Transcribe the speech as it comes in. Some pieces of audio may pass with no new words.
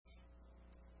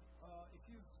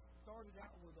you started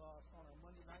out with us on our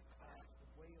Monday night class,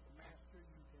 The Way of the Master,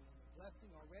 you've been in a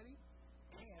blessing already,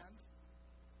 and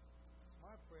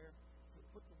my prayer is to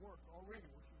put to work already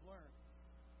what you've learned.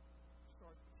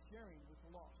 Start sharing with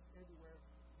the lost everywhere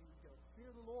you go.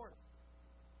 Fear the Lord.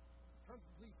 Turn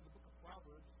to the book of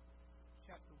Proverbs,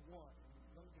 chapter 1.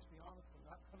 And let me just be honest, I'm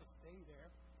not going to stay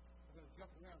there. I'm going to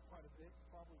jump around quite a bit.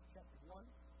 Proverbs chapter 1.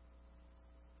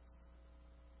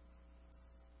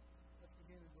 Let's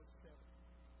begin in verse 7.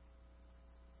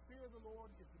 Fear of the Lord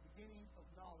is the beginning of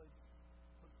knowledge,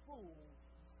 but fools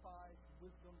despise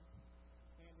wisdom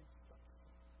and instruction.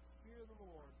 Fear of the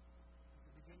Lord is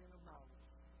the beginning of knowledge.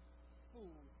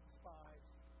 Fools despise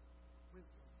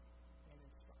wisdom and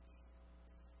instruction.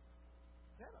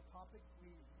 Is that a topic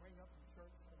we bring up in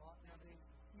church a lot nowadays?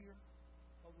 Fear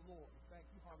of the Lord. In fact,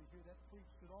 you hardly hear that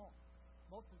preached at all.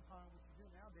 Most of the time, what you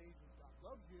hear nowadays is God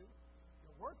loves you.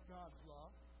 You're worth God's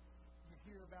love. You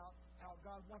hear about how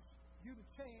God wants you to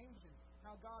change and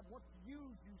how God wants to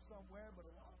use you somewhere, but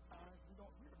a lot of times we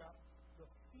don't hear about the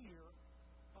fear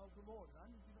of the Lord. And I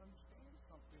need you to understand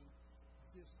something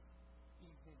this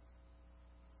evening.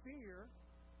 Fear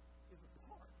is a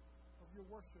part of your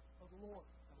worship of the Lord.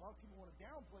 And a lot of people want to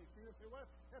downplay fear and say, well,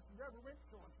 that's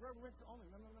reverential. It's reverential only.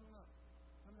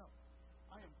 No.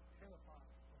 I am terrified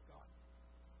of God.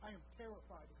 I am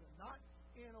terrified of Him. Not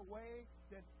in a way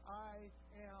that I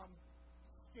am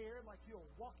scared like He'll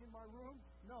walk in my room.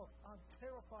 No, I'm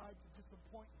terrified to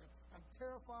disappoint Him. I'm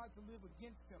terrified to live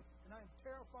against Him. And I'm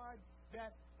terrified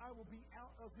that I will be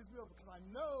out of His will because I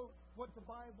know what the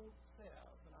Bible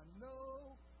says. And I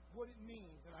know what it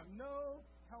means. And I know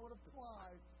how it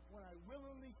applies when I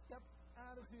willingly step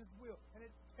out of His will. And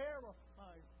it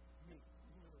terrifies me.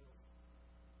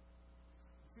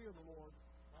 Fear of the Lord,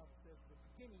 the Bible says, the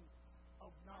beginning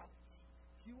of knowledge.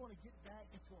 If you want to get back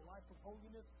into a life of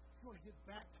holiness, if you want to get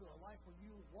back to a life where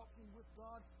you're walking with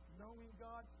God, knowing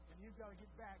God, and you've got to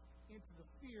get back into the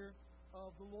fear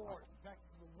of the Lord, back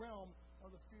to the realm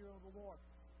of the fear of the Lord.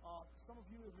 Some of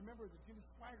you remember the Jimmy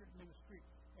Swaggart ministry,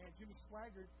 and Jimmy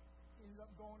Swaggart ended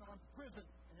up going on to prison,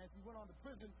 and as he went on to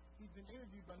prison, he's been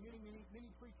interviewed by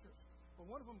many preachers. But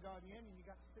one of them got in, and he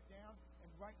got to sit down and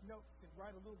write notes and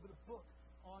write a little bit of book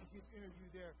on his interview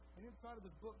there. And inside of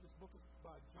this book is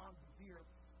by John Bevere,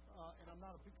 and I'm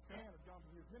not a big fan of John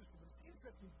Bevere's ministry, but it's an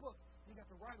interesting book. He got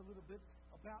to write a little bit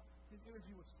about his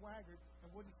interview with Swaggart, and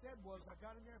what he said was, I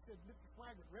got in there and said, Mr.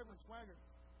 Swaggart, Reverend Swaggart,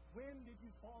 when did you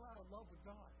fall out of love with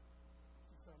God?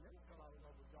 He said, I never fell out of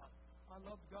love with God. I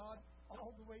loved God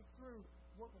all the way through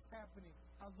what was happening.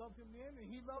 I loved Him then, and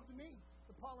He loved me.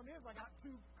 The problem is I got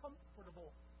too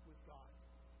comfortable with God.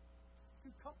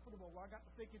 Too comfortable where I got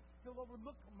to thinking He'll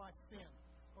overlook my sin,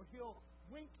 or He'll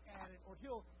wink at it, or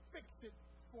He'll fix it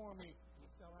for me. He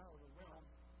fell out of the realm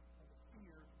of the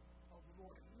fear of the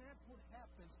Lord. And that's what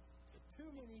happens to too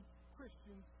many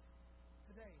Christians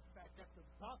today. In fact, that's the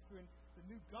doctrine, the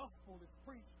new gospel that's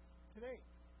preached today,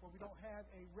 where we don't have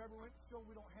a reverential,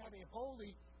 we don't have a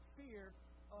holy fear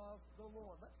of the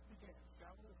Lord. Let's begin,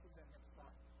 shall we? Let's do that next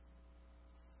slide.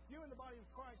 You in the body of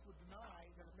Christ would deny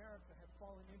that America has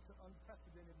fallen into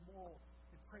unprecedented moral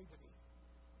depravity.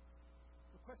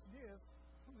 The question is,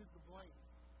 who is to blame?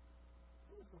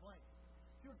 Who is to blame?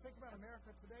 If you were to think about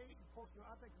America today, of course,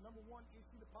 I think the number one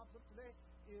issue that pops up today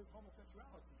is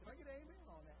homosexuality. Can I get an amen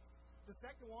on that? The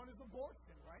second one is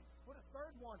abortion, right? What a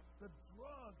third one? The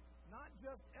drug, not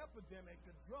just epidemic,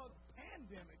 the drug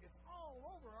pandemic. It's all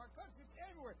over our country. It's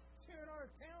everywhere. It's here in our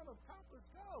town of Copper's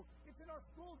Cove. It's in our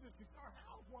school districts. Our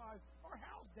housewives, our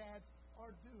house dads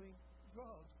are doing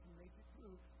drugs to make it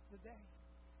through the day.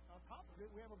 On top of it,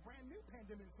 we have a brand new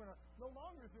pandemic in front of us. No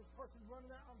longer is this person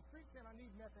running out on the street saying, I need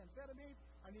methamphetamine,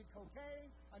 I need cocaine,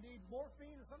 I need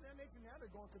morphine, or something of that nature. Now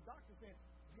they're going to the doctor saying,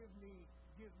 give me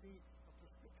a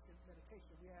prescription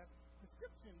medication. We have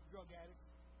prescription drug addicts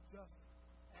just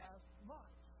as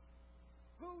much.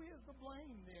 Who is to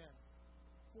blame then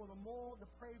for the moral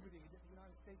depravity that the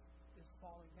United States is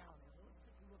falling down in? Well, let's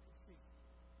take a look and see.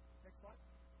 Next slide.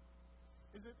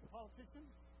 Is it the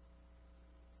politicians?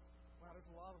 Wow,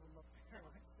 there's a lot of them up there,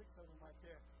 like 6 of them right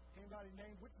there. Anybody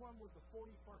name which one was the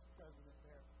 41st president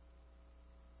there?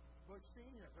 Bush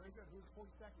Sr. Very good. Who was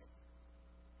 42nd?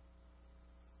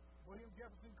 William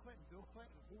Jefferson Clinton. Bill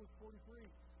Clinton. Who was 43?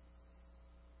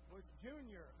 Bush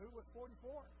Jr. Who was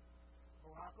 44?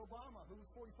 Barack Obama. Who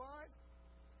was 45?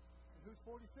 And who's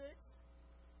 46?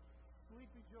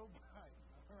 Sleepy Joe Biden.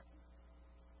 All right.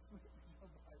 Sleepy Joe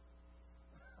Biden.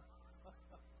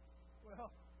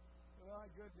 Well, my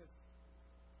goodness.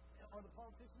 Are the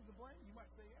politicians to blame? You might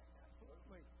say, yeah,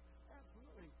 absolutely.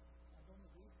 Absolutely. I don't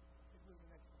agree. Let's go to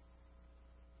the next one.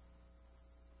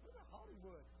 What about Hollywood?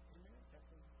 Hollywood. Amen.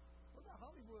 What about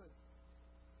Hollywood?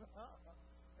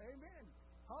 Amen.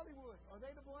 Hollywood. Are they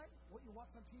to blame? What you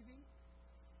watch on TV?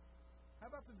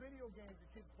 How about the video games the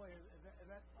kids play? Is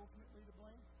that ultimately to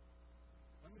blame?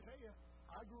 Let me tell you,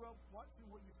 I grew up watching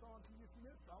what you saw on TV.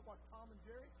 I watched Tom and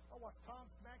Jerry. I watched Tom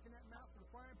smacking that mouse with a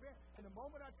frying pan. And the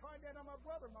moment I tried that on my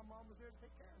brother, my mom was there to take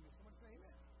care of me. Someone say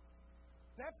amen.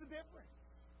 That's the difference.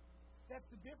 That's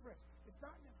the difference. It's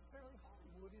not necessarily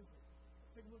Hollywood, is it?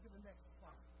 Take a look at the next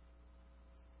slide.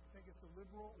 I think it's the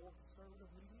liberal or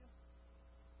conservative media.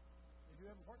 They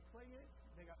do have a part to play in it.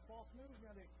 They got false news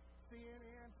now. They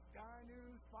CNN, Sky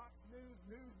News, Fox News,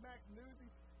 Newsmax,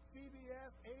 Newsies,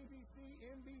 CBS, ABC,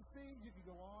 NBC. You can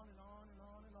go on and on and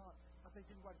on and on. I think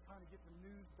everybody's trying to get the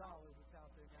news dollar that's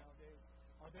out there nowadays.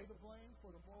 Are they to blame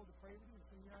for the moral depravity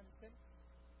that's in the United States?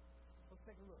 Let's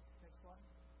take a look. Next slide.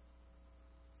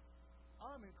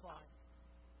 I'm inclined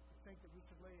to think that we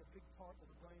should lay a big part of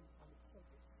the blame on the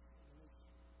pulpit.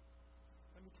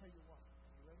 Let me tell you why.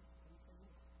 Are you ready? Let me tell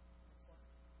you why. Next slide.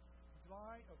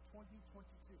 July of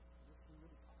 2022. This is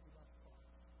really talking about the slide.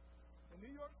 The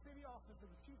New York City office of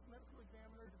the chief medical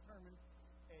examiner determined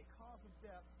a cause of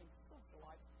death in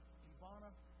socialite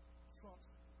Ivana Trump's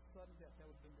sudden death. That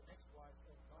would have been the ex-wife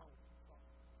of Donald Trump.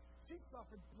 She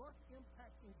suffered blunt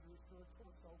impact injuries to her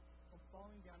torso from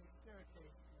falling down a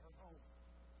staircase in her home.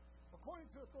 According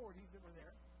to authorities that were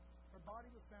there, her body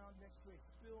was found next to a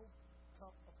spilled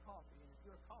cup of coffee. And if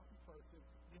you're a coffee person,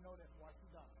 you know that's why she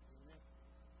died. Amen.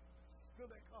 Spill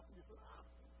that coffee, you say,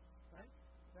 right?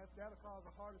 That'll cause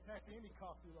a heart attack to any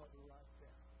coffee lover right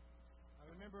there. I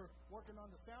remember working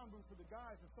on the sound booth for the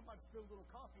guys, and somebody spilled a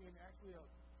little coffee, and actually a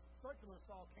circular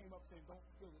saw came up saying, "Don't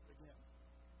spill it again."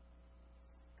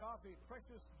 Coffee,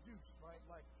 precious juice, right?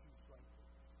 Like juice, right?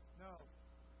 No.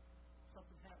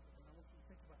 Something happened, and I want you to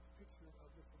think about the picture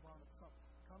of this Ivana Trump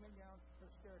coming down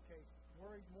her staircase,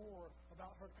 worried more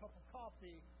about her cup of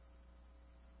coffee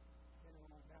than her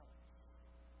own balance.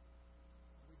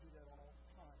 We do that all the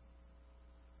time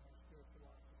in our spiritual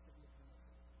life.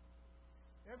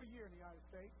 Every year in the United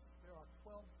States, there are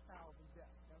 12,000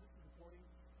 deaths. Now, this is according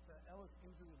to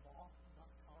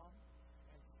EllisInjuryLaw.com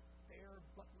and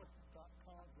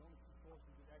StairButler.com, the only two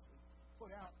sources that actually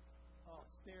put out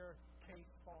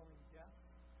staircase falling deaths.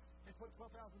 They put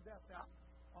 12,000 deaths out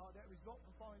that result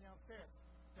from falling downstairs.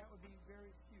 That would be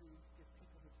very few if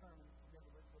people determined to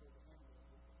never let go of the handrail.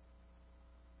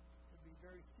 It would be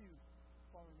very few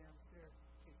falling down the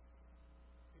staircase.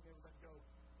 They never let go of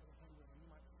the handrail.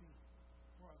 You might see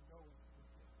where I'm going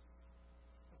with this.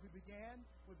 If we began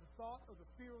with the thought of the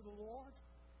fear of the Lord,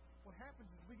 what happens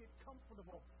is we get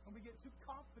comfortable and we get too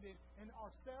confident in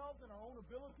ourselves and our own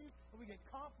abilities, and we get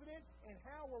confident in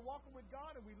how we're walking with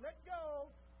God, and we let go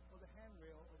of the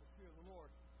handrail of the fear of the Lord.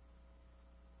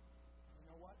 You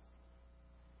know what?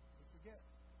 We forget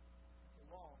the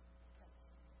law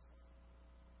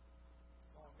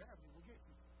of gravity will get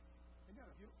you. Isn't that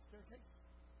a beautiful staircase?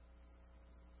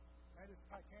 That is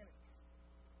Titanic.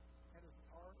 That is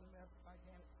RMS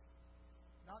Titanic.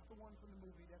 Not the one from the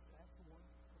movie. That's the one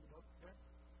from the book. Right?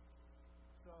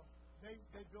 So they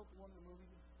built the one in the movie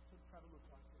to try to look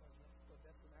like it. But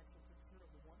that's an actual picture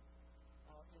of the one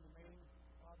in the main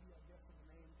lobby, I guess, in the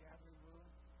main gathering room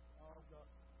of the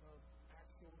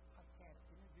actual Titanic.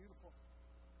 Isn't it beautiful?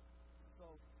 So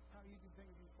how easy thing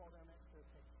is you fall down that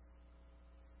staircase?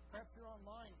 Perhaps you're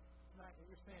online tonight and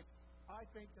you're saying, I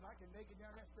think that I can make it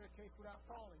down that staircase without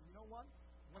falling. You know what?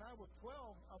 When I was 12,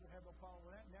 I would have no problem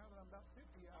with that. Now that I'm about 50,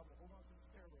 I will hold on to the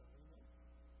stairwell. Amen.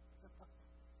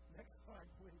 Next slide,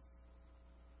 please.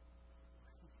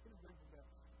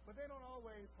 But they don't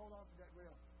always hold on to that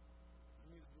rail.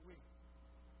 Neither do we.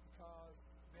 Because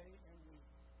they and we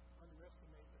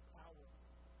underestimate the power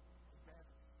of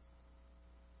gravity.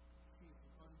 See, it's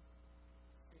an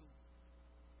unseen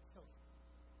killer.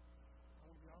 I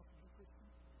want to be honest with you, Christian.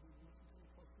 We listen to me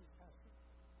closely, Pastor.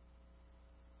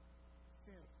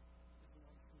 Sin is an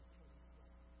unseen killer.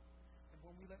 And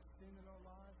when we let sin in our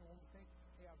lives, and when we think,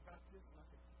 hey, I've got this, and I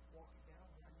can walk it down,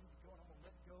 and I need to go, and I'm going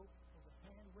to let go of the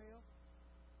handrail,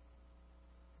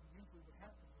 usually what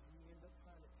happens is we end up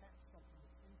trying to catch something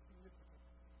that's insignificant,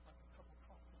 like a cup of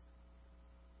coffee.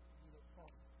 And we look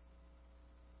falling.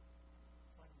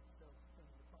 Find ourselves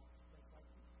spinning the cross. Things like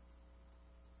this.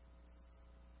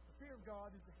 The fear of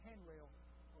God is the handrail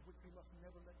of which we must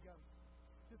never let go.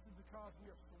 This is because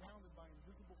we are surrounded by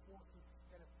invisible forces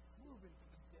that have proven to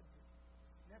be deadly.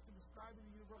 And after describing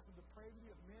the universal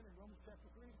depravity of men in Romans chapter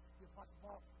 3, the Apostle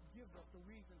Paul gives us the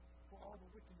reason for all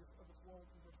the wickedness of this world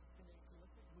in verses 10 to 18.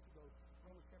 Let's take a look at those.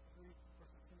 Romans chapter 3,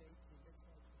 verses 10 to 18.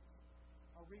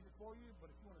 I'll read it for you, but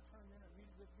if you want to turn in and read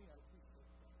it with me, I'd appreciate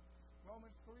it.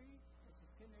 Romans 3, verses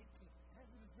 10 and 18. As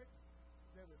it is written,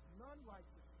 there is none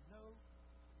righteous, no,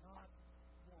 not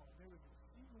one. There is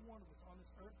even one of us on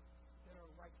this earth that are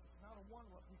righteous. Not a one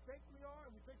of us. We think we are,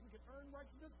 and we think we can earn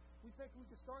righteousness. We think we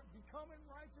can start becoming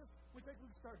righteous. We think we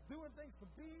can start doing things to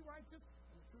be righteous.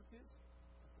 And the truth is,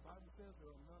 as the Bible says,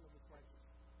 there are none of us righteous.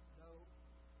 No,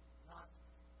 not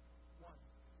one.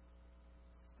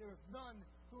 There is none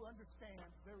who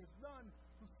understands. There is none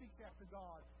who seeks after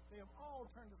God. They have all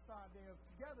turned aside. They have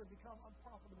together become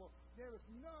unprofitable. There is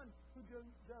none who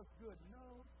does good.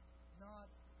 No, not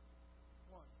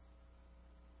one.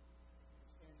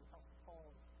 And the Apostle Paul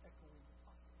is echoing the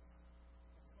topic.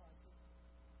 Next slide, please.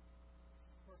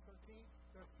 Verse 13.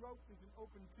 Their throat is an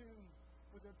open tomb.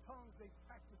 With their tongues they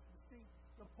practice deceit.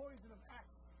 The poison of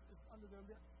asps is under their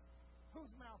lips.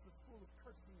 Whose mouth is full of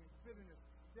cursing and bitterness.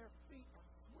 Their feet are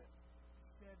swift to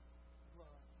shed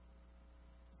blood.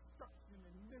 Destruction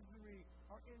and misery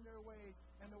are in their ways,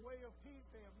 and the way of peace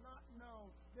they have not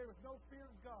known. There is no fear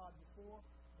of God before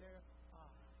their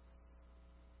eyes.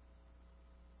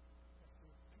 That's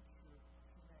a picture of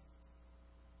humanity.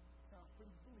 Sounds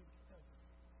pretty bleak, doesn't it?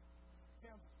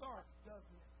 Sounds dark,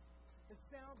 doesn't it? It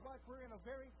sounds like we're in a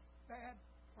very bad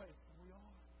place, and we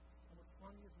are. And what's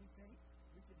funny is we think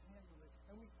we can handle it,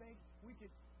 and we think we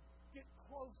can get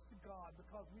close to God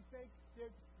because we think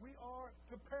that we are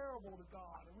comparable to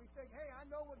God. And we think, hey, I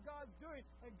know what God's doing,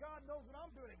 and God knows what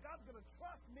I'm doing, and God's going to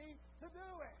trust me to do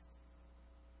it.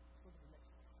 Let's look at the next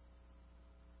slide.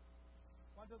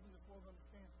 Why doesn't this world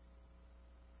understand it?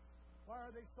 Why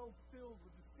are they so filled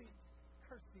with deceit,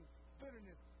 cursing,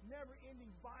 bitterness,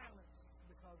 never-ending violence?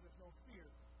 Because there's no fear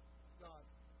of God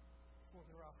before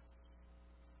their eyes.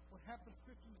 What happens,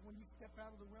 Christians, when you step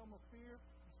out of the realm of fear,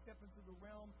 you step into the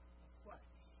realm of flesh.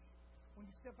 When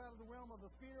you step out of the realm of the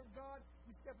fear of God,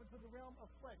 you step into the realm of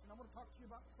flesh. And I'm going to talk to you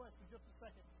about the flesh in just a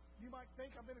second. You might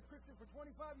think, I've been a Christian for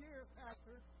 25 years,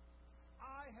 Pastor.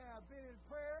 I have been in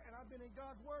prayer and I've been in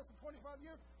God's Word for 25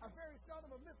 years. I very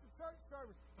seldom have missed a church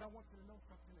service. But I want you to know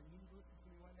something, and you need to listen to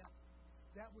me right now.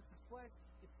 That which is flesh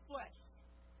is flesh.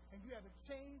 And you haven't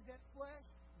changed that flesh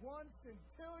 1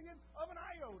 centillion of an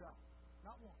iota.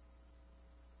 Not one.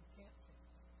 You can't change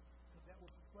it. Because that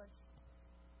which is flesh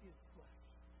is flesh.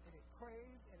 And it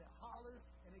craves, and it hollers,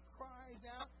 and it cries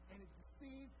out, and it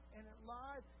deceives, and it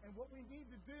lies. And what we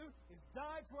need to do is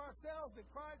die to ourselves that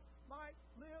Christ might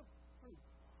live through.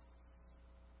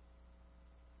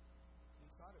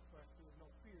 Inside of flesh, there is no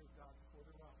fear of God before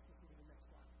their eyes. Let's look at the next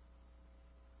slide.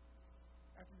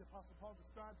 After the Apostle Paul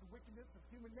describes the wickedness of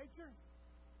human nature,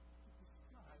 he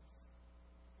describes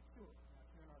the cure. Now,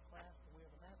 here in our class, The Way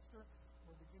of the Master,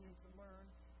 we're beginning to learn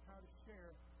how to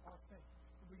share our faith.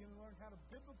 We're beginning to learn how to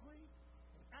biblically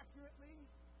and accurately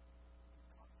and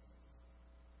confidently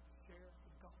share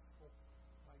the gospel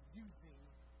by using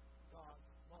God's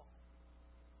law.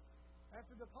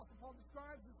 After the Apostle Paul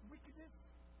describes this wickedness,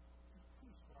 he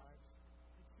prescribes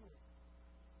the cure.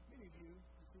 Many of you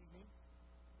this evening,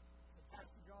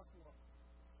 Pastor Joshua,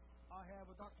 I have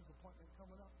a doctor's appointment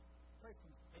coming up. Pray for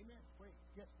me. Amen. Pray.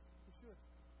 Yes, you should.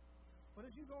 But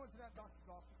as you go into that doctor's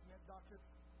office and that doctor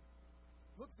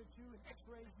looks at you and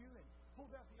x-rays you and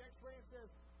pulls out the x-ray and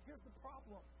says, here's the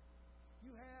problem.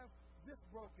 You have this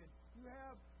broken. You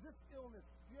have this illness.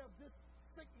 You have this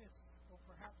sickness. Or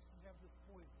perhaps you have this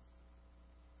poison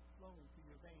flowing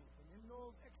through your veins. And in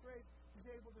those x-rays,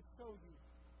 he's able to show you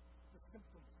the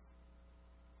symptoms.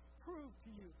 Prove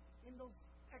to you in those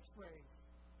x-rays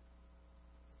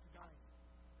that you're dying.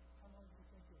 How long do you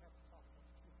think you have to talk about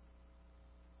the truth?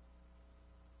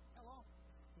 How long?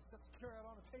 You set the cure out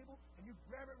on the table and you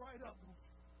grab it right up. You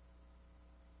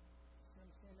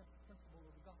understand that's the principle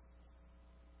of the gospel.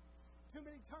 Too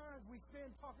many times we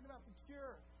spend talking about the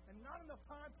cure and not enough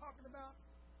time talking about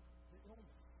the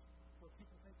illness. Where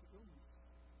people think the illness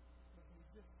doesn't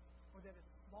exist. Or that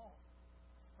it's small.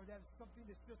 Or that it's something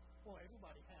that's just, well,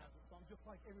 everybody has it, so I'm just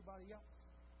like everybody else.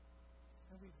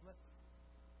 And we've let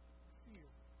fear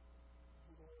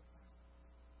rule over time.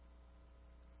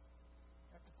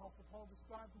 After Apostle Paul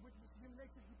describes the wickedness of human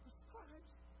nature, he prescribes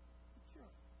the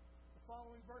cure. The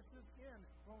following verses in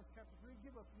Romans chapter 3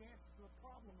 give us the answer to the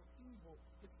problem of evil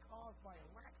that's caused by a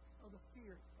lack of the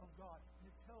fear of God.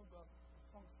 And it tells us the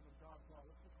function of God's law.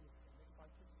 Let's look at this again. Next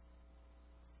slide, please.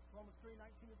 Romans 3, 19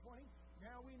 and 20.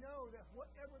 Now we know that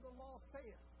whatever the law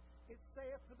saith, it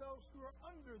saith to those who are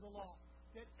under the law,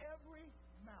 that every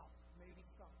mouth may be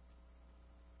stopped.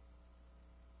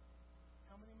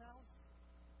 How many mouths?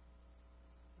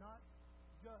 Not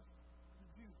just the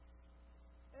Jews.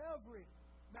 Every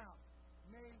mouth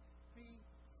may be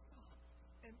stopped.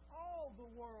 And all the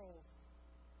world,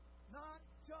 not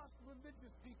just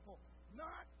religious people,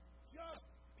 not just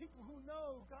people who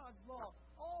know God's law.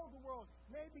 All the world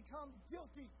may become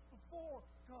guilty before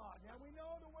God. Now we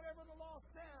know that whatever the law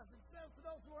says, it says to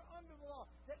those who are under the law,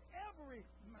 that every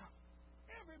mouth,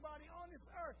 everybody on this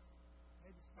earth,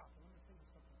 maybe stop. Let me tell you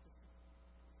something.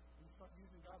 When you start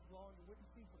using God's law in your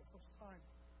witnessing for the first time,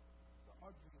 the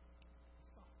argument will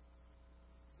stop.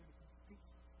 They become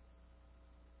speechless.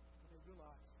 And they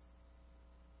realize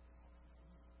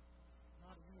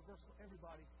not a universal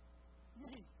everybody.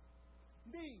 Me.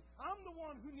 I'm the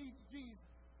one who needs Jesus.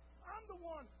 I'm the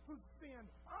one who's sinned.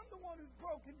 I'm the one who's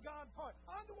broken God's heart.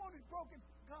 I'm the one who's broken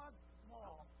God's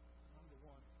law. And I'm the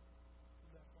one who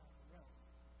left off the realm of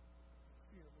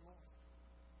fear of the Lord.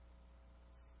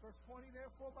 Verse 20,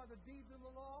 therefore, by the deeds of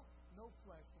the law, no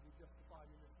flesh will be justified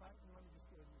in this sight. And let me just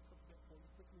go ahead and put that for you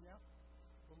quickly now.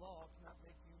 The law cannot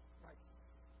make you righteous.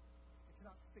 It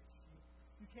cannot fix you.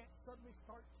 You can't suddenly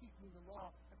start keeping the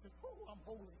law and say, oh, I'm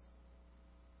holy.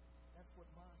 That's what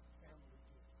my family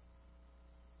did.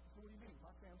 So what do you mean?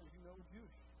 My family, you know, is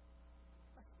Jewish.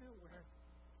 I still wear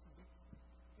belief.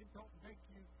 It don't make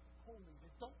you holy.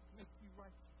 It don't make you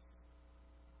righteous.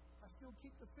 I still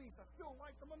keep the feast. I still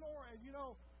like the menorah, you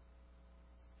know.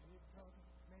 And it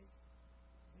doesn't make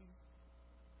me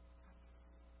happy.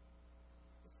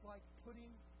 It's like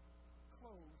putting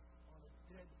clothes on a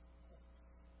dead horse.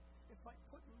 It's like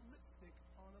putting lipstick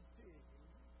on a pig.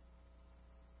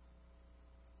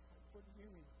 Putting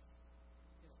earrings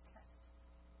in a cat.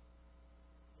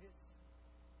 It's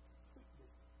completely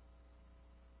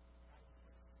out of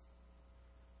place.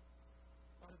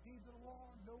 By the deeds of the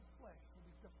law, no flesh will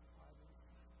be justified in this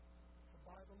life.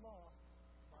 But by the law,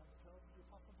 by the tells the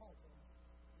Apostle Paul tells us,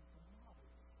 is the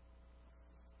knowledge of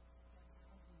sin. That's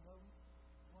how you know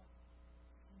what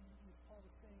sin is. Paul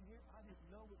is saying here, I didn't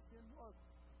know what sin was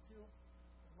until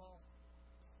the law.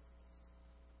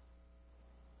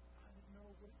 I didn't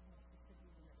know what it was.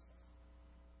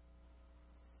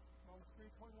 Romans 3,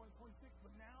 21 and 26,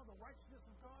 but now the righteousness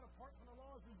of God apart from the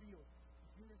law is revealed.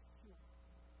 Here is pure,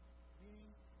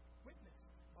 being witnessed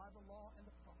by the law and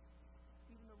the prophets,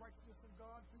 even the righteousness of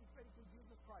God through faith in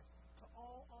Jesus Christ, to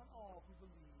all on all who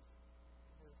believe.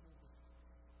 There is no difference.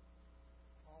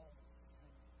 All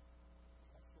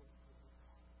have chosen to believe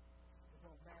God. It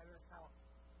don't matter how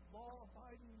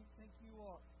law-abiding you think you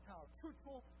are, how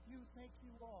truthful you think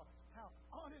you are, how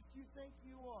honest you think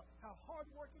you are, how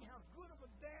hardworking, how good of a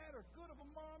dad or good of a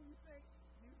mom you think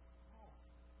you are.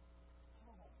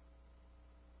 All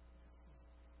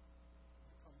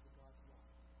come to God's law.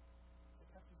 So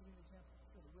Pastor, give me an example.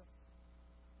 Fill the with.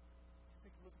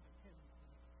 Take a look at the pen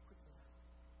quickly.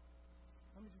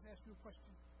 Let me just ask you a question.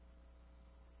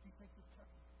 Do you think you've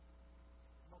kept it?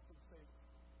 Most people say,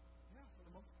 yeah, for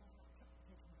the most part, I've kept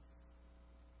the 10 Commandments.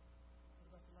 What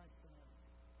about the 9th commandment?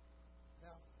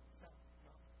 Now,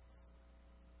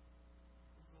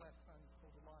 last time you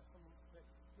told a lie. Someone said,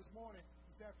 this morning,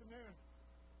 this afternoon,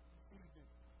 this evening,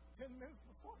 10 minutes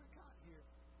before we got here.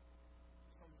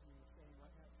 Some of you are saying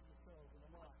right now to yourselves in a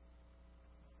lie.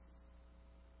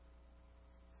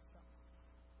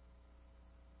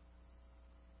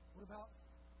 What about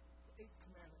the 8th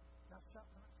commandment? Thou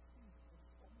shalt not steal.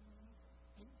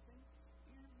 Anything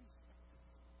irrespective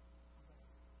of that.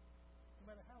 No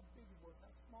matter how big it was, how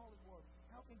small it was,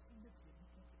 how insignificant you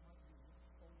think it might be, it's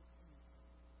stole it from you.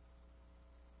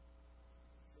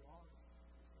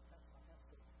 That's what I have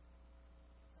to.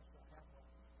 That's what I have to.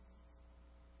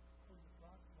 According to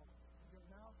God's law. And you're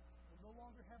now will no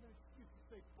longer have an excuse to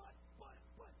say, but.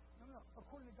 No.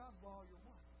 According to God's law, you're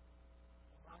what?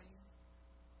 Lying.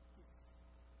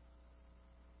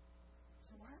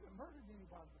 So I haven't murdered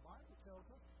anybody. The Bible tells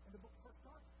us in the book of 1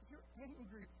 John, if you're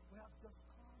angry without just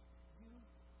cause, you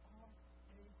are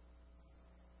a liar.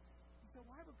 You say,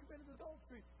 well, I haven't committed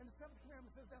adultery. And the 7th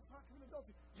commandment says that's not committing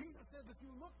adultery. Jesus says if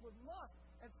you look with lust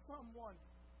at someone,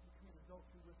 you commit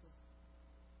adultery with them.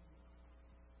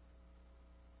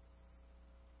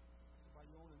 So by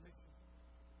your own admission,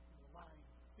 you're lying,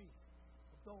 thief,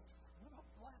 adultery. What about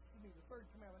blasphemy, the 3rd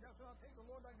commandment? Thou shalt not take the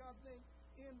Lord thy God's name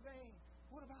in vain.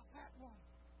 What about that one?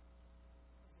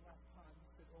 When was the last time you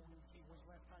said OMG? When was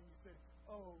the last time you said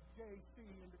OJC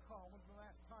in the car? When was the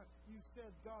last time you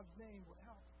said God's name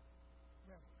without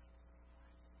reverence?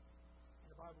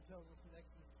 And the Bible tells us in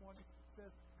Exodus 20, it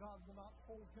says, God will not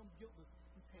hold him guiltless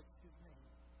who takes his name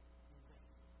in vain.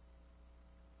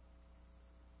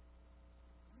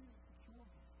 Really secure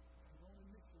him. His own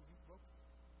admission, he broke it.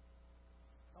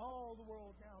 All the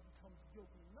world now becomes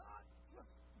guilty, not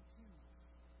just the Jews.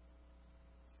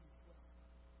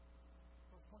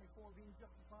 Verse 24, being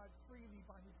justified freely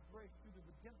by his grace through the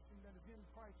redemption that is in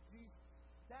Christ Jesus.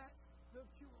 That's the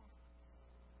cure.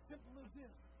 simple as this.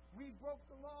 We broke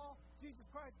the law. Jesus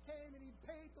Christ came and He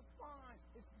paid the fine.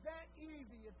 It's that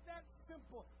easy. It's that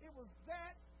simple. It was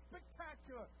that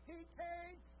spectacular. He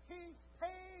came, He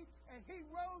paid, and He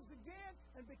rose again.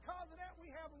 And because of that,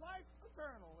 we have life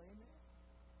eternal. Amen.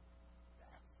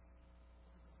 That's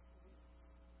what the gospel is.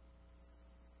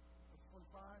 Verse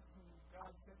 25, whom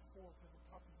God set forth as a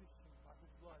proposition by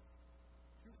His blood,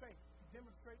 through faith, to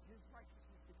demonstrate His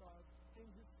righteousness, because in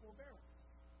His forbearance,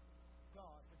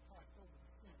 God had passed over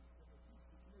the sins that were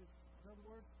previously committed. In other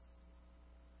words,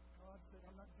 God said,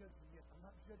 I'm not judging yet. I'm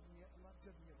not judging yet. I'm not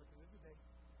judging yet. But there is a day,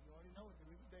 you already know it,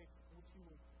 there is a day in which He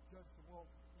will judge the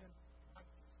world in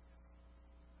righteousness.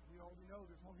 We already know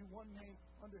there's only one name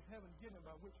under heaven given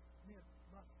by which men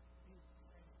must be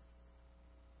saved.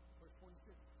 Verse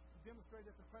 46, to demonstrate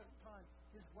at the present time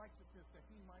His righteousness, that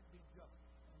He might be just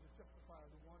and to justify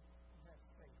the one who has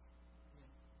faith in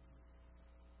Jesus.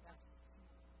 That's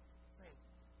faith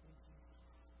in Jesus.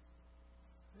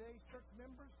 Today's church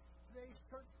members, today's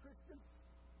church Christians,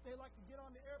 they like to get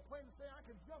on the airplane and say, I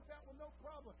can jump out with no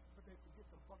problem. But they forget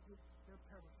to buckle their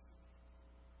parachute.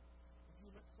 If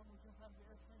you let someone jump out of the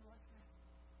airplane like that?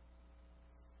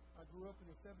 I grew up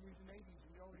in the 70s and 80s, and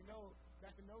you already know,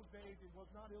 back in those days, it was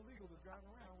not illegal to drive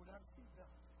around without a seatbelt.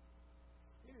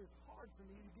 It is hard for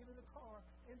me to get in the car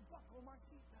and buckle my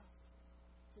seatbelt.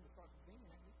 Should have started dinging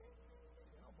at me.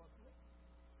 And I'll buckle it.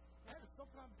 That is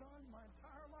something I've done my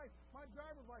entire life. My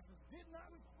driver's license did not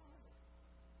require it.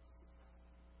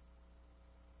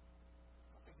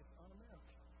 I think it's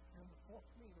un-American. And it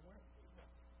forced me to wear a seatbelt.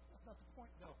 That's not the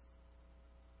point, though.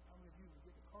 How many of you will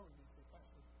get the car released if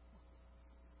actually?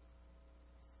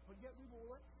 But yet we will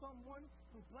let someone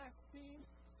who blasphemes,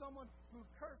 someone who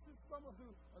curses, someone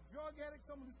who's a drug addict,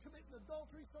 someone who's committing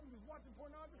adultery, someone who's watching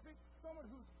pornography, someone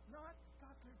who's not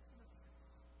got their commitment.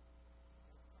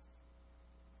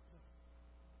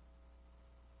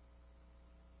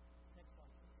 Next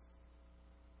slide, please.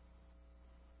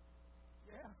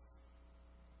 Yes.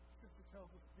 Scripture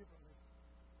tells us differently.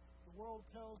 The world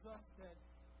tells us that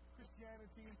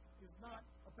Christianity is not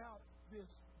about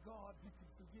this God who can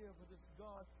forgive, or this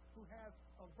God who has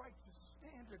a righteous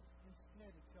standard.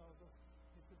 Instead, it tells us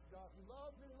it's this God who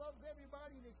loves and loves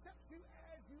everybody and accepts you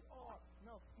as you are.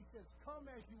 No, He says, come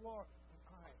as you are, and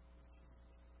I will change you.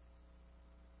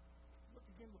 Look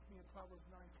again with me in Proverbs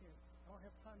 9:10. I don't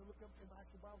have time to look up in my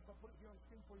actual Bible, so I'll put it here on the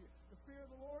screen for you. The fear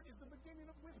of the Lord is the beginning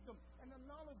of wisdom, and the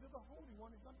knowledge of the Holy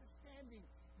One is understanding.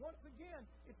 Once again,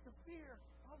 it's the fear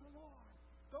of the Lord.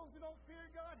 Those who don't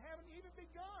fear God haven't even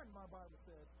begun, my Bible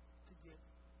says, to get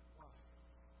wise.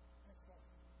 Next slide.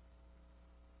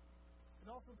 It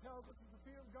also tells us that the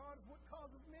fear of God is what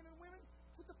causes men and women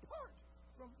to depart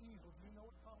from evil. Do you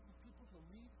know what causes people to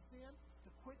leave sin, to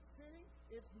quit sinning?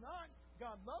 It's not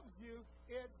God loves you,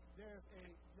 it's there's a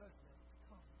judgment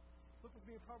coming. Look with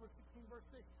me in Proverbs 16, verse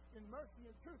 6. In mercy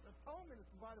and truth, atonement is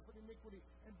provided for iniquity,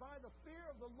 and by the fear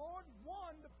of the Lord,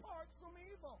 one departs from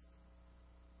evil.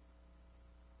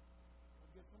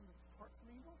 Get them to depart from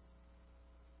evil?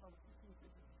 Proverbs 16:6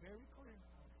 is very clear.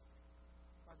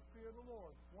 By the fear of the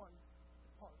Lord, one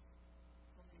departs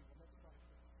from evil. Next slide,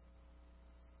 please.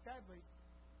 Sadly,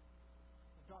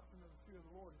 the doctrine of the fear of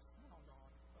the Lord is frowned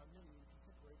on by many in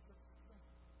contemporary churches today.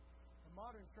 The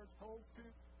modern church holds to,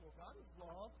 well, God is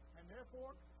love, and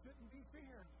therefore shouldn't be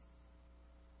feared.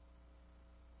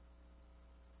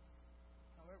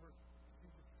 However,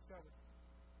 Jesus discovered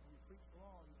when you preach the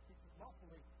law and you preach it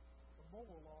lawfully, the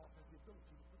moral law has the ability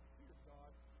to put the fear of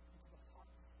God into the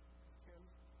heart of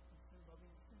careless and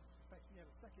sin-loving sinners. In fact, we have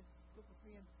a second. Look with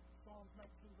me in Psalms 19,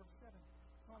 verse 7.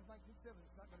 Psalms 19:7.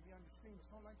 It's not going to be on your screen, but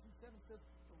Psalm 19:7 says,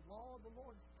 the law of the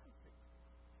Lord is perfect,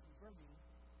 converting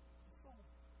the soul.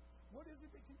 What is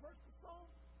it that converts the soul?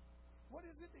 What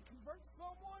is it that converts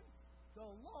someone? The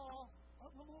law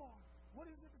of the Lord.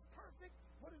 What is it that's perfect?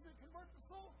 What is it that converts the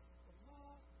soul? The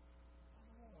law of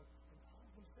the Lord. And Paul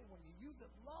is going to say, when you use it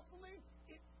lawfully,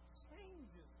 it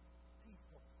changes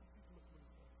people. People look at what he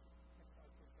says. Next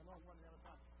slide, please. I know I'm running out of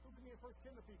time. Look at me in 1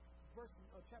 Timothy,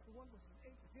 chapter 1, verses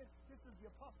 8 to 10. This is the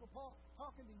Apostle Paul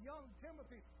talking to young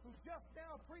Timothy, who's just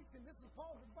now preaching. This is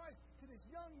Paul's advice to this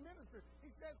young minister.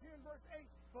 He says here in verse 8,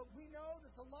 but we know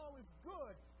that the law is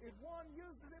good if one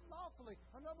uses it lawfully.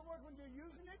 In other words, when you're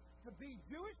using it to be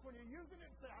Jewish, when you're using it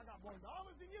to say, I got more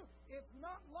dollars than you, it's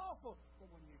not lawful. But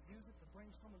when you use it to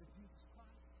bring someone to Jesus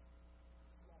Christ,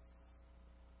 it's lawful.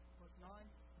 Verse 9,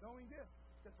 knowing this,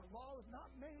 that the law is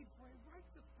not made for a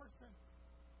righteous person,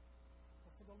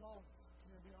 but for the lawless.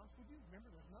 Can I be honest with you? Remember,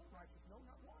 there's none righteous. No,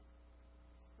 not one.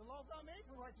 The law is not made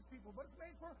for righteous people, but it's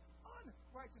made for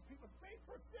unrighteous people. It's made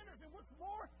for sinners. And what's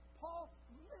more, Paul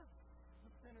lists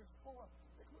the sinners for us.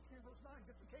 Look 10, verse 9,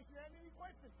 just in case you had any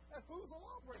question. That's who's the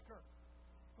lawbreaker.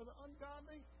 For the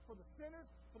ungodly, for the sinners,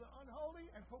 for the unholy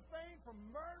and profane, for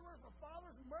murderers, for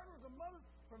fathers, murderers of mothers,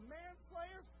 for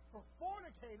manslayers, for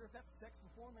fornicators. That's sex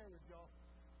before marriage, y'all.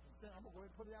 I'm going to go ahead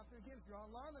and put it out there again. If you're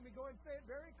online, let me go ahead and say it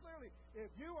very clearly.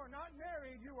 If you are not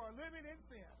married, you are living in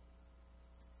sin.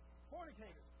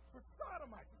 Fornicators, for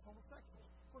sodomites, it's homosexuals,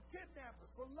 for kidnappers,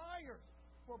 for liars,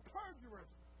 for perjurers.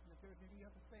 And if there's any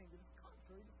other thing that is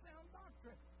contrary to sound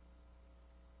doctrine,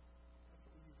 that's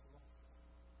what we use the law.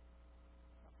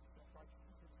 Not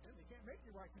self-righteousness. They can't make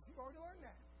you righteous. You've already learned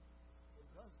that. What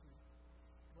it does do,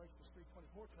 Galatians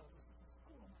 3:24 tells us it's a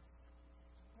schoolmaster,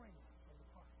 framework of the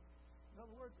heart. In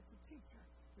other words, it's a teacher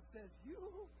that says, you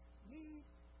need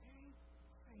a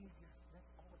Savior.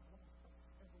 That's all it was.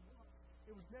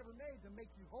 It was never made to make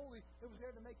you holy. It was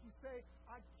there to make you say,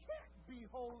 I can't be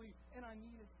holy, and I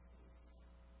need a Savior.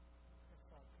 That's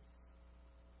all it is.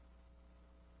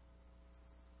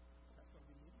 That's what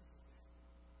we need.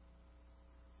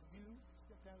 If you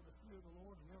stepped out of the fear of the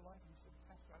Lord in your life and you said,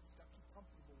 Pastor, I just got too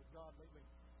comfortable with God lately.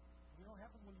 You know what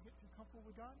happens when you get too comfortable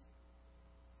with God?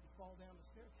 You fall down the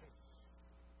staircase.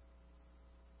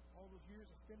 All those years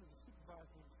I spent as a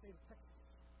supervisor in the state of Texas.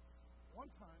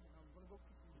 One time, and I'm going to go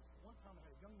quickly, one time I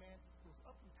had a young man who was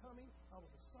up and coming. I was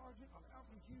a sergeant on the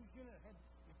outreach youth unit. I had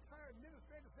the entire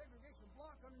administrative segregation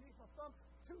block underneath my thumb.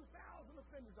 2,000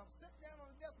 offenders. I'm sitting down on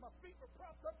the desk. My feet were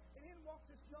propped up. And in walks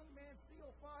this young man,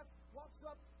 CO5, walks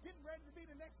up, getting ready to be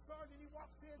the next sergeant. He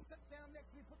walks in, sits down next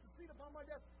to me, puts his feet up on my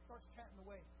desk, starts chatting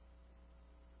away.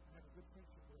 I had a good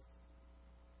friendship with him.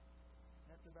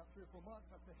 After about 3 or 4 months,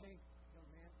 I said, hey, young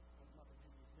man, I'm not going to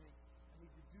give you his name. I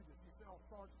need you to do this. He said, oh,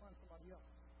 Sarge, find somebody else.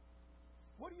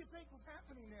 What do you think was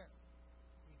happening there?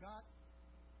 He got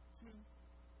too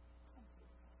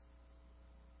comfortable.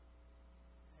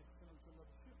 I had to send him to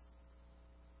another ship.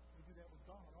 We do that with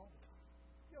God all the time.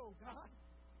 Yo, God,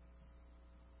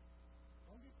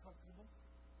 don't get comfortable.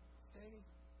 Stay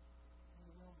in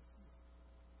the realm of fear.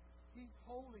 He's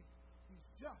holy. He's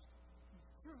just. He's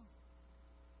true.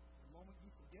 The moment you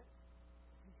forget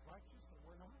He's righteous and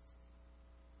we're not,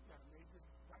 we've got a major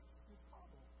righteousness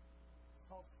problem. It's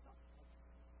called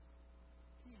self-righteousness.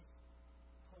 He's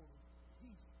holy.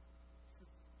 He's true.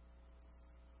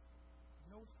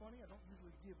 You know what's funny? I don't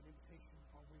usually give an invitation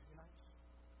on Wednesday nights.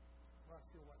 Where I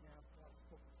feel right now, God has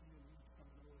spoken to you and you need to come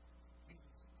to know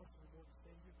Jesus, personal Lord and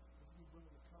Savior. If you're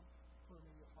willing to come, put Him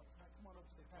in your heart tonight. Come on over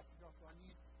and say, Pastor Joshua, I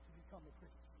need to become a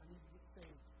Christian. I need to get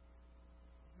saved.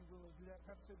 You willing to do that?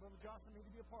 Perhaps say, Brother Josh, I need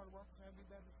to be a part of Robertson Avenue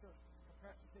Baptist Church. Or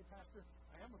perhaps you say, Pastor,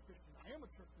 I am a Christian. I am a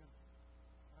church member.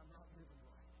 I'm not living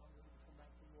right. I'm ready to come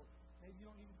back to the Lord. Maybe you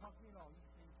don't need to talk to me at all. You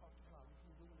just need to talk to God. If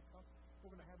you're willing to come,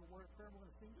 we're going to have a word of prayer. We're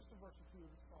going to sing just a verse or two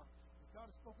of this song. If God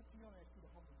has spoken to you, I ask you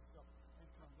to humble yourself and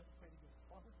come. Let's pray together.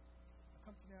 Father, I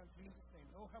come to you now in Jesus' name.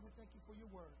 Oh, how we thank you for your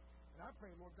word. And I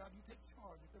pray, Lord God, you take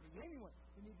charge. If there is anyone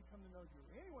who needs to come to know you,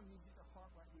 or anyone who needs to get their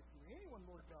heart right with you, or anyone,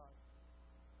 Lord God,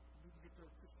 who needs to get their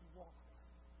Christian walk right,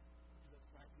 do that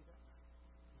tonight, do that night.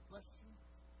 We bless you,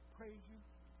 praise you,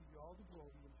 and give you all the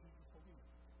glory in Jesus' holy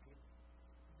name. Amen.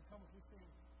 Would you come as we sing?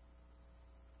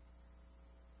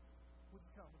 Would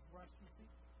you come? Would you rise to your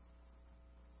feet?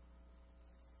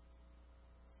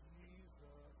 Jesus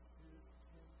is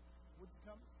King. Would you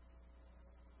come?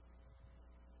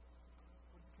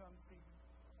 Would you come this evening?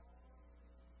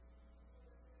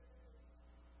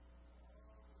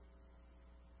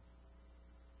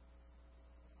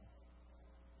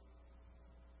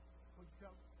 Would you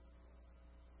come?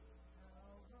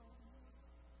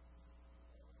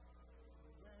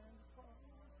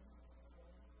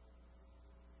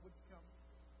 Would you come?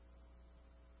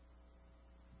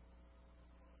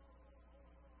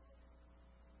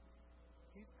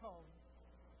 He's calling.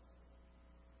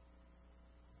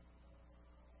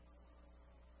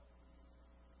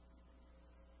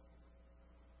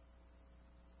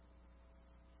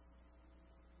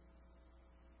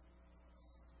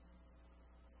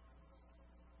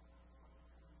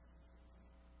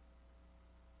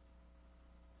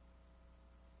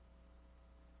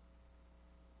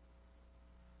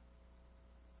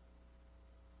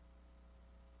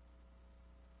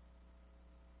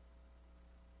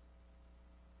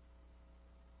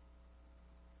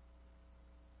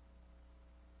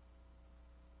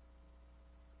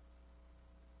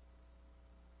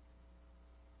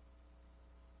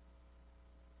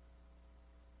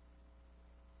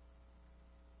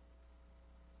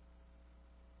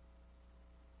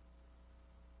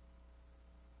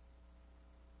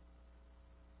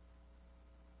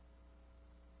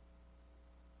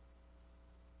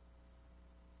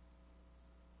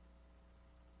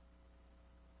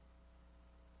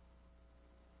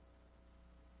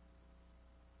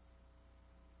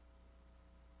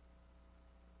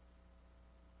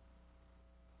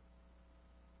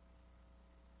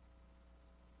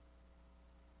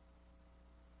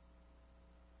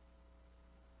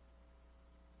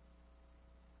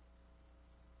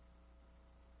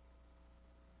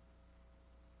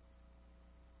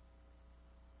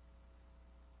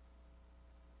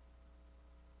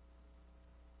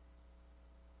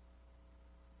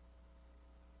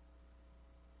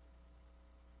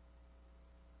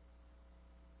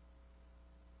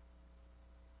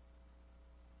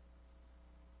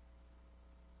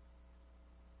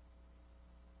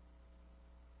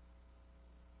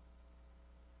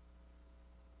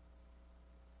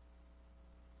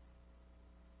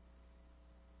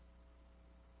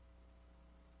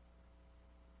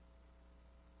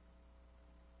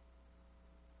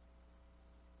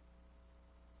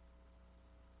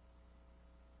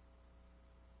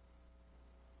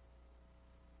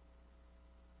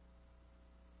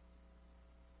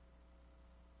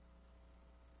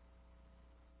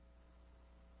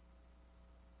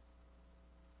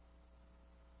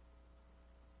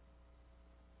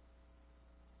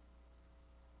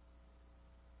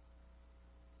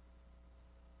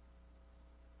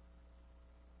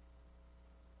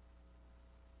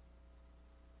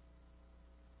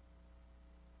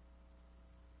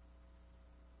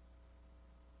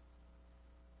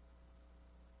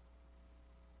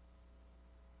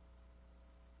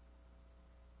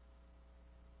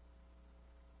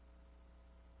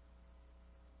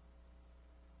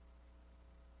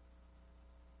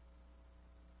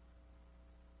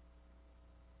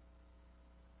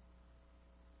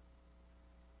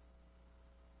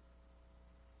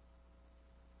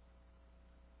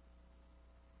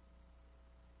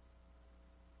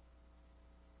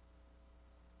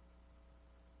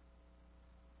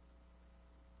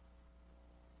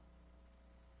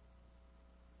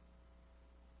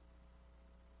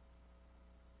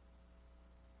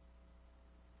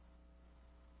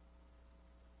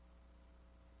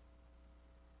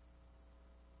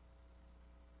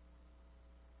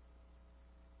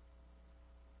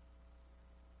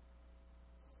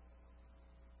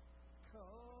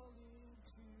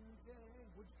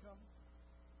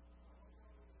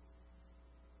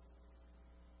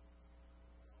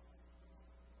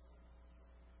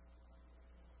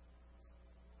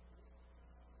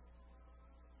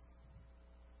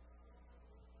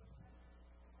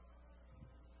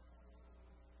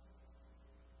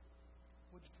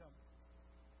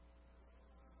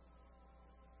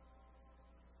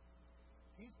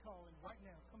 He's calling right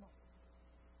now. Come on.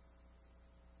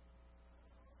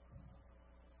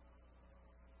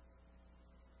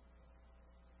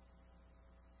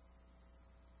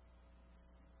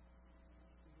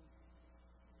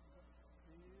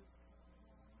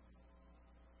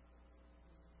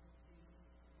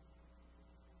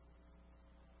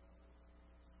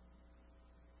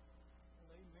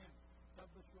 Amen. God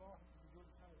bless you all. Enjoy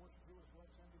the time of worship here with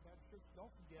Alexander Baptist Church.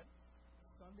 Don't forget,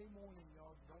 Sunday morning,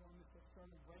 y'all, don't want to miss that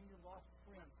sermon. Bring your lost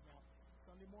friends. Now,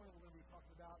 Sunday morning, we're going to be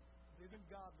talking about living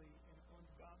godly in an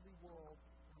ungodly world.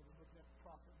 And we're looking at the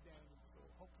prophet Daniel. So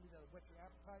hopefully that'll whet your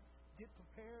appetite. Get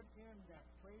prepared in that.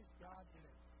 Praise God in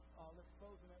it. Let's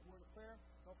close in that word of prayer.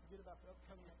 Don't forget about the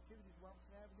upcoming activities around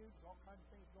Robertson Avenue. There's all kinds of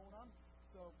things going on.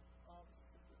 So,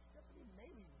 Stephanie,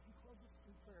 maybe would you close us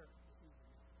in prayer?